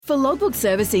For logbook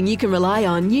servicing you can rely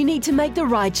on, you need to make the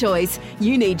right choice.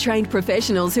 You need trained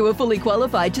professionals who are fully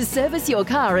qualified to service your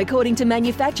car according to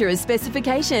manufacturer's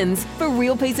specifications. For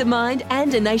real peace of mind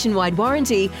and a nationwide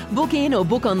warranty, book in or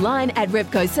book online at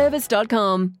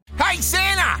repcoservice.com. Hey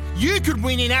Santa, you could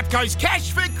win in APCO's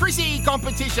Cash for Chrissy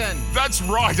competition. That's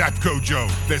right, APCO Joe.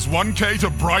 There's 1K to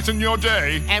brighten your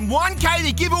day. And 1K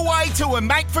to give away to a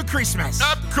mate for Christmas.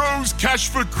 APCO's Cash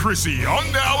for Chrissy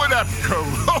on now at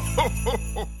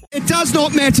APCO. It does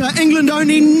not matter. England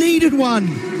only needed one.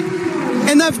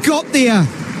 And they've got there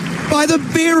by the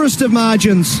barest of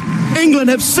margins. England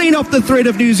have seen off the threat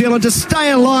of New Zealand to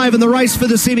stay alive in the race for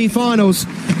the semi-finals,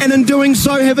 and in doing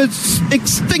so have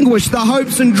extinguished the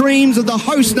hopes and dreams of the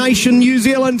host nation, New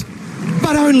Zealand.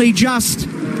 But only just.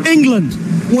 England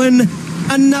win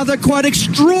another quite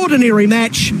extraordinary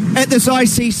match at this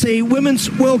ICC Women's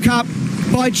World Cup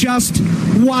by just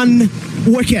one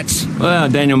wicket. Wow,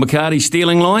 Daniel McCarty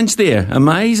stealing lines there.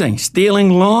 Amazing. Stealing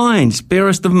lines.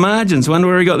 Barest of margins. Wonder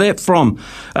where he got that from.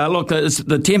 Look,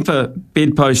 the Temper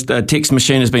bedpost text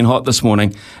machine has been hot this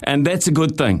morning, and that's a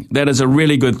good thing. That is a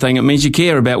really good thing. It means you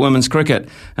care about women's cricket.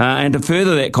 And to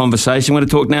further that conversation, we're going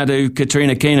to talk now to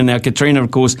Katrina Keenan. Now, Katrina,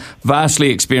 of course, vastly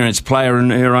experienced player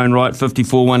in her own right,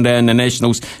 54 one-day in the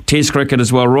Nationals, Test cricket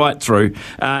as well, right through.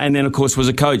 And then, of course, was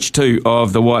a coach, too,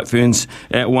 of the White Ferns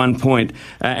at one point.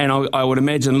 And I would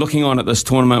imagine looking on at this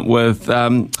tournament with,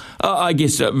 I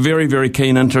guess, a very, very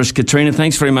keen interest. Katrina,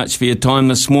 thanks very much for your time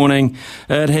this morning.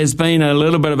 It has been a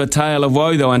little bit of a tale of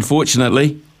woe, though,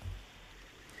 unfortunately.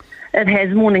 It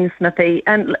has, morning, Smithy.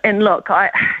 And look,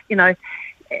 as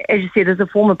you said, as a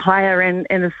former player and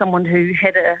as someone who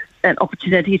had an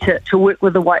opportunity to work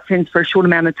with the White Ferns for a short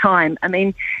amount of time, I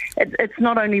mean, it's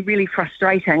not only really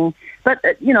frustrating, but,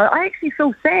 I actually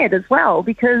feel sad as well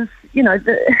because,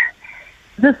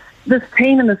 this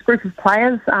team and this group of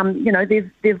players,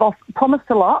 they've promised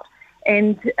a lot,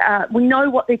 and we know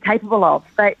what they're capable of.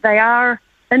 They are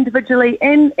individually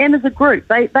and as a group.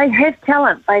 They have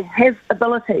talent, they have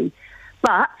ability,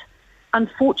 but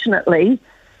unfortunately,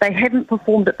 they haven't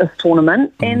performed at this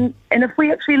tournament. And if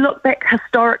we actually look back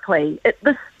historically,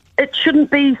 it shouldn't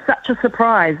be such a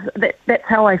surprise. That's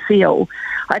how I feel.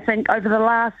 I think over the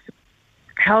last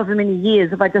however many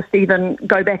years, if I just even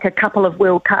go back a couple of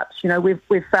World Cups,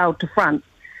 we've failed to front.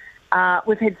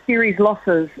 We've had series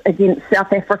losses against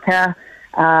South Africa,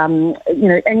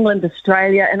 England,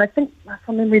 Australia, and I think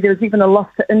from memory there was even a loss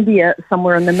to India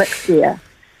somewhere in the mix there.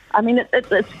 I mean,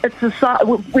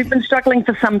 we've been struggling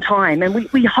for some time, and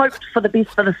we hoped for the best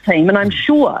for this team, and I'm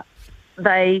sure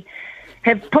they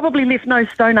have probably left no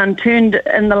stone unturned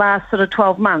in the last sort of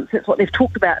 12 months. That's what they've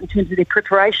talked about in terms of their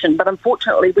preparation. But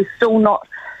unfortunately, we're still not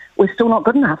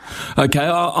good enough. Okay,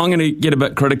 I'm going to get a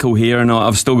bit critical here, and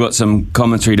I've still got some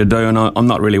commentary to do, and I'm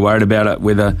not really worried about it,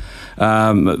 whether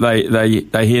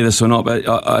they hear this or not. But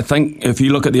I think if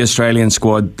you look at the Australian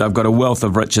squad, they've got a wealth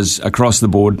of riches across the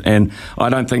board, and I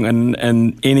don't think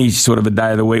in any sort of a day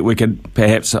of the week we could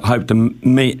perhaps hope to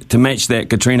match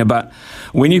that, Katrina. But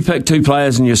when you pick two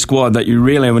players in your squad that you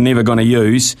really were never going to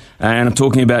use, and I'm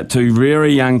talking about two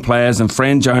very young players, and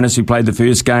Fran Jonas, who played the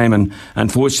first game and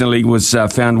unfortunately was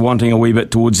found wanting a wee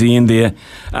bit towards the end there,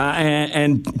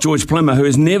 and George Plimmer, who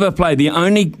has never played, the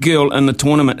only girl in the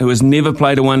tournament who has never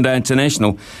played a one-day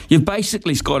international. You've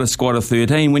basically got a squad of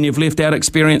 13 when you've left out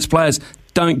experienced players.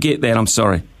 Don't get that, I'm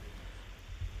sorry.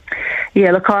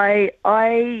 Yeah, look, I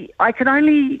can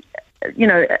only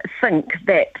think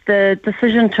that the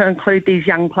decision to include these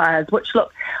young players, which,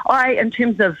 look, in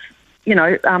terms of,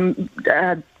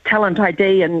 talent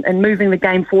ID and moving the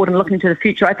game forward and looking to the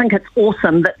future, I think it's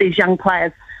awesome that these young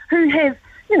players who have,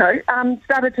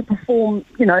 started to perform,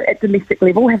 at domestic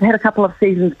level, have had a couple of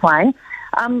seasons playing.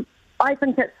 I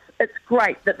think it's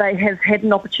great that they have had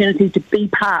an opportunity to be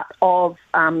part of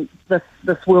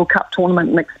this World Cup tournament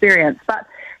and experience. But,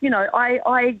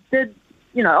 I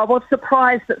was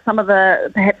surprised at some of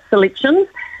the, perhaps, selections,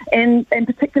 and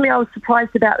particularly I was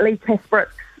surprised about Lee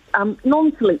Caspert's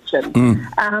non-selection.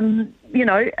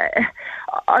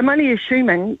 I'm only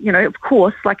assuming, of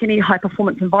course, like any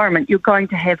high-performance environment, you're going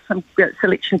to have some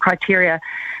selection criteria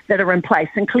that are in place.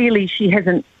 And clearly she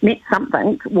hasn't met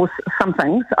something, or some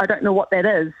things. I don't know what that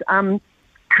is.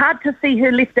 Hard to see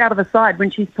her left out of the side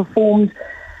when she's performed,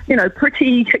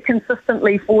 pretty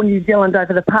consistently for New Zealand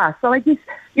over the past. So I guess,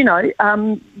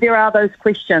 there are those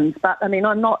questions. But, I mean,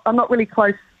 I'm not really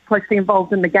closely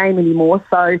involved in the game anymore,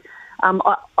 so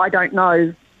I don't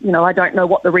know. I don't know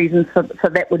what the reasons for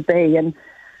that would be, and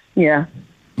yeah.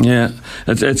 Yeah,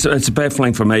 it's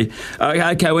baffling for me.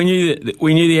 Okay, we knew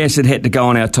the acid had to go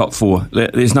on our top four.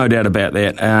 There's no doubt about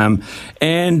that.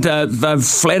 And they've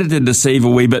flattered to deceive a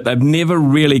wee bit. They've never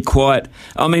really quite.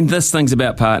 I mean, this thing's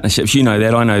about partnerships. You know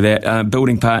that. I know that.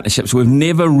 Building partnerships. We've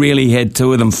never really had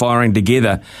two of them firing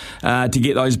together to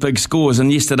get those big scores.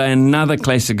 And yesterday, another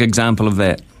classic example of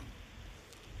that.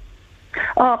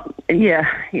 Oh, yeah,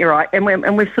 you're right. And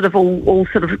we've sort of all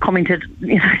sort of commented,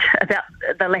 about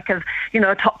the lack of,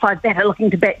 a top five batter looking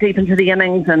to bat deep into the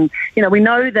innings. And, we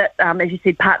know that, as you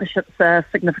said, partnerships are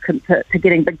significant to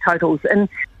getting big totals. And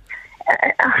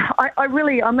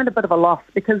I'm in a bit of a loss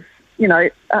because,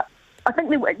 I think,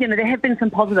 there have been some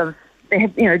positives. There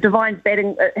have, Devine's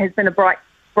batting has been a bright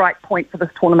point for this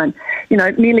tournament.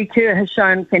 Mealy Kerr has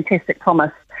shown fantastic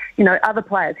promise. Other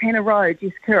players, Hannah Rowe,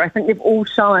 Jess Kerr, I think they've all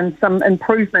shown some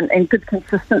improvement and good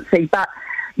consistency. But,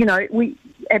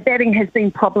 our batting has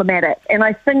been problematic. And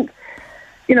I think,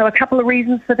 a couple of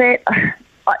reasons for that.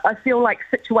 I feel like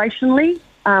situationally,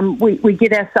 we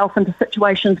get ourselves into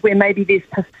situations where maybe there's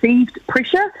perceived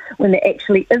pressure when there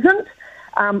actually isn't.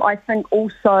 I think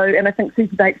also, and I think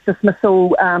Susie Bates'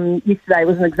 dismissal yesterday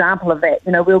was an example of that.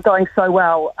 We were going so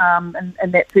well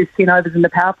in that first 10 overs in the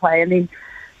power play, and then,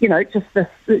 just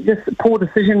this poor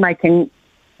decision-making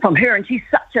from her. And she's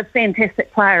such a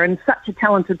fantastic player and such a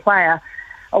talented player,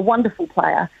 a wonderful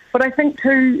player. But I think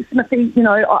too, Smithy,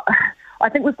 I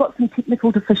think we've got some technical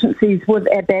deficiencies with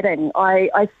our batting. I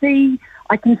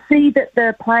can see that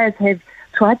the players have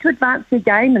tried to advance their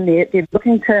game and they're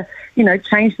looking to,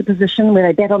 change the position where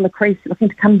they bat on the crease, looking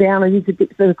to come down and use the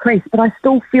depth of the crease. But I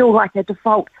still feel like a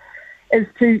default is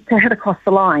to hit across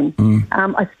the line.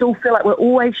 I still feel like we're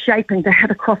always shaping to hit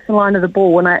across the line of the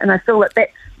ball, and I feel that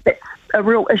that's a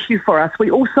real issue for us. We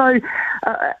also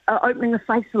are opening the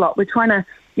face a lot. We're trying to,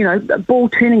 ball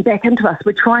turning back into us.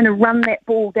 We're trying to run that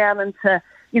ball down into,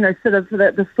 sort of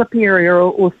the slip area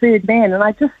or third man, and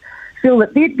I just feel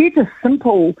that they're just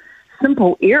simple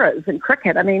errors in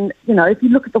cricket. I mean, if you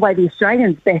look at the way the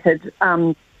Australians batted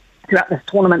throughout this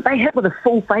tournament, they hit with a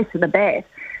full face of the bat.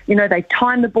 They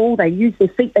time the ball, they use their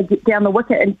feet, they get down the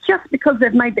wicket. And just because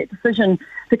they've made that decision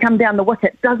to come down the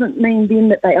wicket doesn't mean then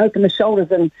that they open the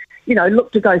shoulders and,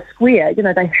 look to go square.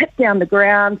 They hit down the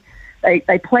ground,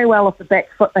 they play well off the back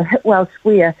foot, they hit well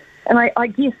square. And I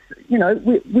guess,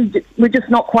 we're just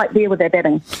not quite there with our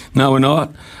batting. No, we're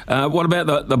not. What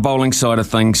about the bowling side of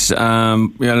things?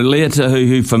 Leah Tahu,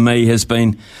 who for me has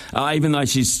been, even though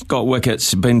she's got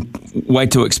wickets, been way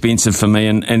too expensive for me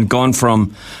and gone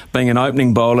from being an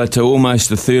opening bowler to almost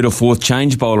the third or fourth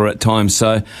change bowler at times.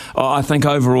 So I think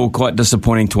overall quite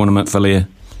disappointing tournament for Leah.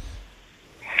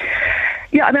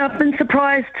 Yeah, I mean, I've been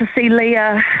surprised to see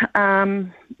Leah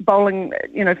bowling,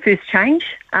 first change.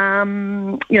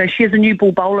 She is a new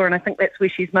ball bowler, and I think that's where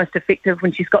she's most effective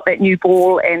when she's got that new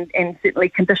ball and certainly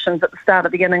conditions at the start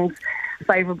of the innings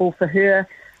favourable for her.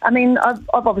 I mean, I've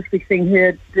obviously seen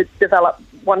her develop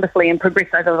wonderfully and progress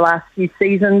over the last few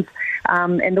seasons,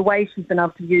 and the way she's been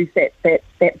able to use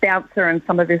that bouncer and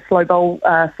some of her slow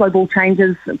ball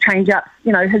change-ups,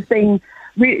 has been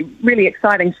really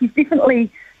exciting. She's definitely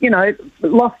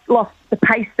lost the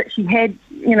pace that she had,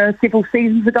 several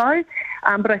seasons ago.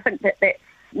 But I think that's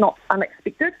not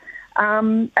unexpected.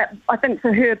 I think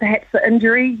for her, perhaps the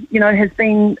injury, has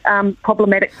been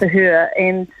problematic for her,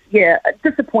 and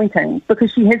disappointing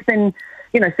because she has been,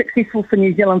 successful for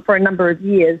New Zealand for a number of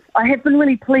years. I have been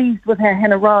really pleased with how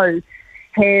Hannah Rowe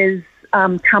has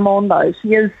come on, though.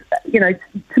 She is,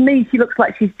 to me, she looks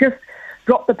like she's just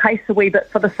dropped the pace a wee bit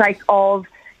for the sake of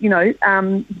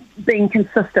being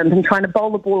consistent and trying to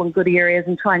bowl the ball in good areas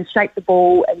and try and shape the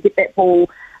ball and get that ball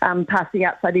past the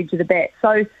outside edge of the bat.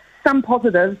 So some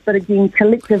positives, but again,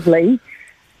 collectively,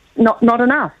 not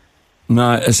enough.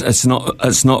 No, it's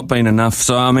not been enough.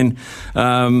 So I mean,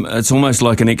 it's almost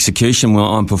like an execution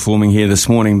while I'm performing here this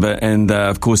morning. And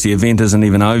of course the event isn't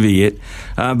even over yet.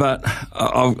 But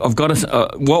I've got to.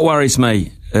 What worries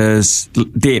me is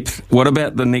depth. What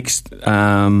about the next?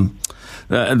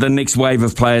 The next wave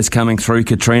of players coming through,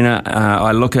 Katrina.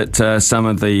 I look at some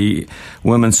of the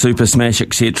women's Super Smash,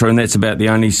 etc., and that's about the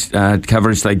only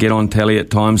coverage they get on telly at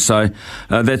times. So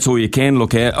that's all you can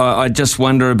look at. I just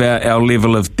wonder about our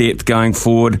level of depth going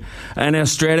forward and our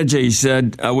strategies.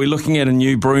 Are we looking at a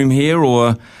new Broome here,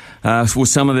 or will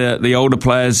some of the older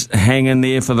players hang in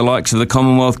there for the likes of the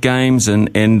Commonwealth Games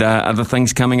and other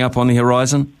things coming up on the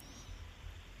horizon?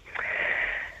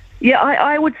 Yeah,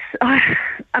 I would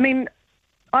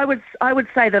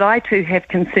say that I too have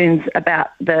concerns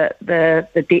about the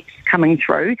depth coming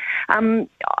through.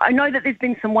 I know that there's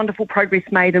been some wonderful progress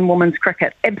made in women's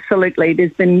cricket. Absolutely,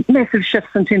 there's been massive shifts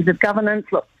in terms of governance.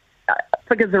 Look,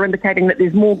 figures are indicating that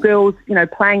there's more girls,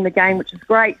 playing the game, which is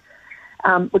great,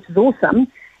 which is awesome.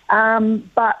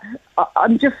 But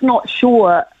I'm just not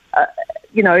sure,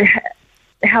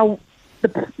 how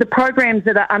the programs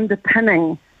that are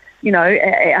underpinning,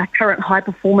 our current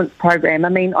high-performance program. I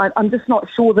mean, I'm just not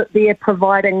sure that they're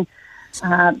providing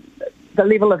the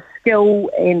level of skill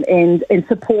and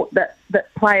support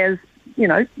that players,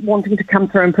 wanting to come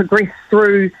through and progress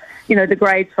through, the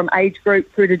grades from age group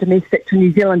through to domestic to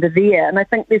New Zealand are there. And I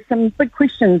think there's some big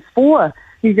questions for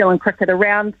New Zealand cricket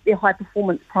around their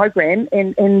high-performance program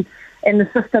and the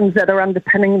systems that are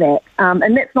underpinning that.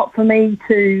 And that's not for me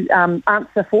to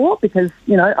answer for because,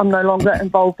 I'm no longer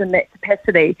involved in that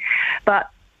capacity. But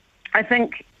I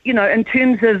think, in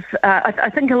terms of, I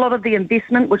think a lot of the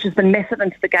investment, which has been massive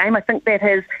into the game, I think that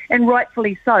has, and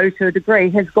rightfully so to a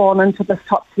degree, has gone into this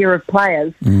top tier of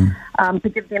players to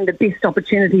give them the best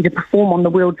opportunity to perform on the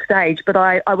world stage. But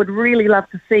I would really love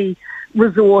to see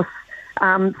resource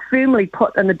firmly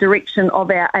put in the direction of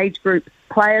our age group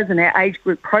players and our age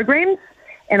group programs,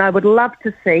 and I would love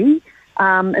to see,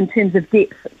 in terms of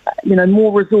depth,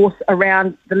 more resource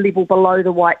around the level below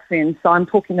the White Ferns. So I'm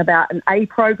talking about an A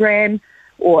program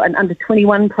or an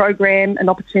under-21 program, an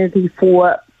opportunity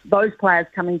for those players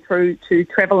coming through to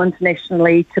travel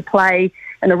internationally to play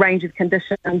in a range of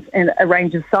conditions and a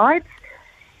range of sides.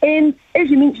 And as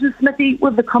you mentioned, Smithy,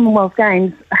 with the Commonwealth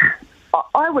Games,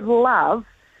 I would love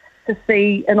to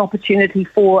see an opportunity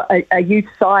for a youth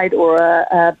side or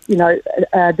a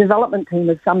development team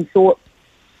of some sort,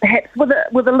 perhaps with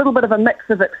a little bit of a mix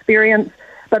of experience,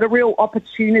 but a real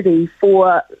opportunity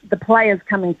for the players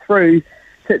coming through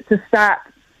to start,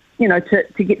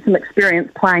 to get some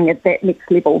experience playing at that next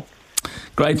level.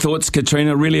 Great thoughts,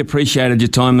 Katrina. Really appreciated your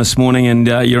time this morning and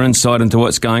your insight into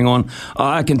what's going on.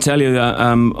 I can tell you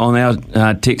on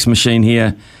our text machine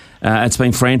here, it's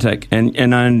been frantic and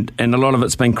a lot of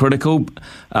it's been critical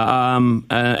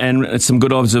and some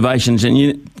good observations.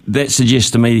 And that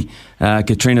suggests to me,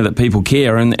 Katrina, that people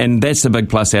care, and that's the big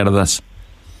plus out of this.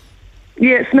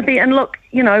 Yeah, Smithy, and look,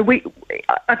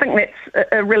 I think that's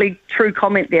a really true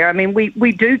comment there. I mean,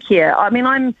 we do care. I mean,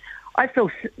 I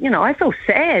feel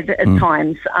sad at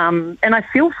times, and I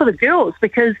feel for the girls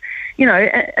because,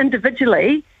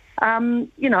 individually, and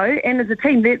as a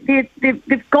team,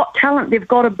 they've got talent, they've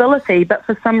got ability, but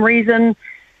for some reason,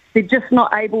 they're just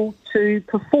not able to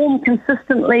perform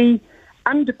consistently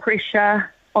under pressure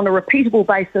on a repeatable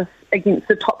basis against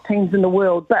the top teams in the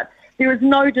world. But there is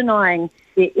no denying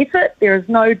their effort. There is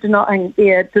no denying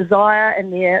their desire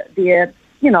and their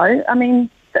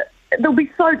they'll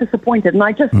be so disappointed.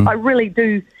 And I really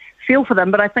do feel for them.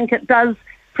 But I think it does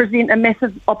present a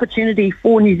massive opportunity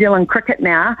for New Zealand cricket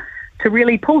now to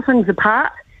really pull things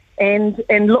apart and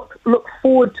look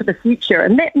forward to the future.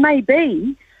 And that may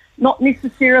be not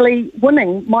necessarily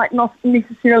winning, might not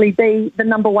necessarily be the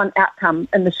number one outcome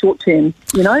in the short term.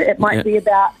 It might be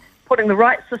about putting the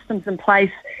right systems in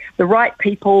place, the right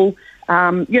people,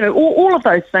 all of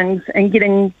those things, and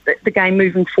getting the game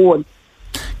moving forward.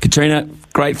 Katrina,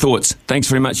 great thoughts. Thanks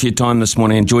very much for your time this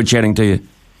morning. Enjoyed chatting to you.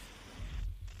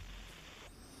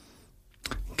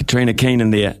 Katrina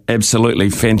Keenan there, absolutely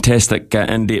fantastic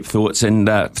in-depth thoughts, and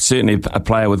certainly a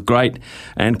player with great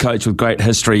and coach with great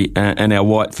history in our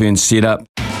White Ferns setup.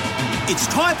 It's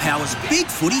Tyre Power's Big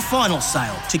Footy Final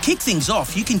Sale. To kick things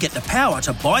off, you can get the power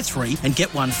to buy 3 and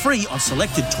get 1 free on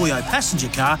selected Toyo passenger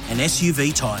car and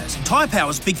SUV tyres. Tyre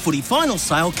Power's Big Footy Final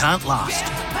Sale can't last.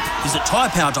 Visit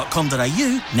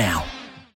tyrepower.com.au now.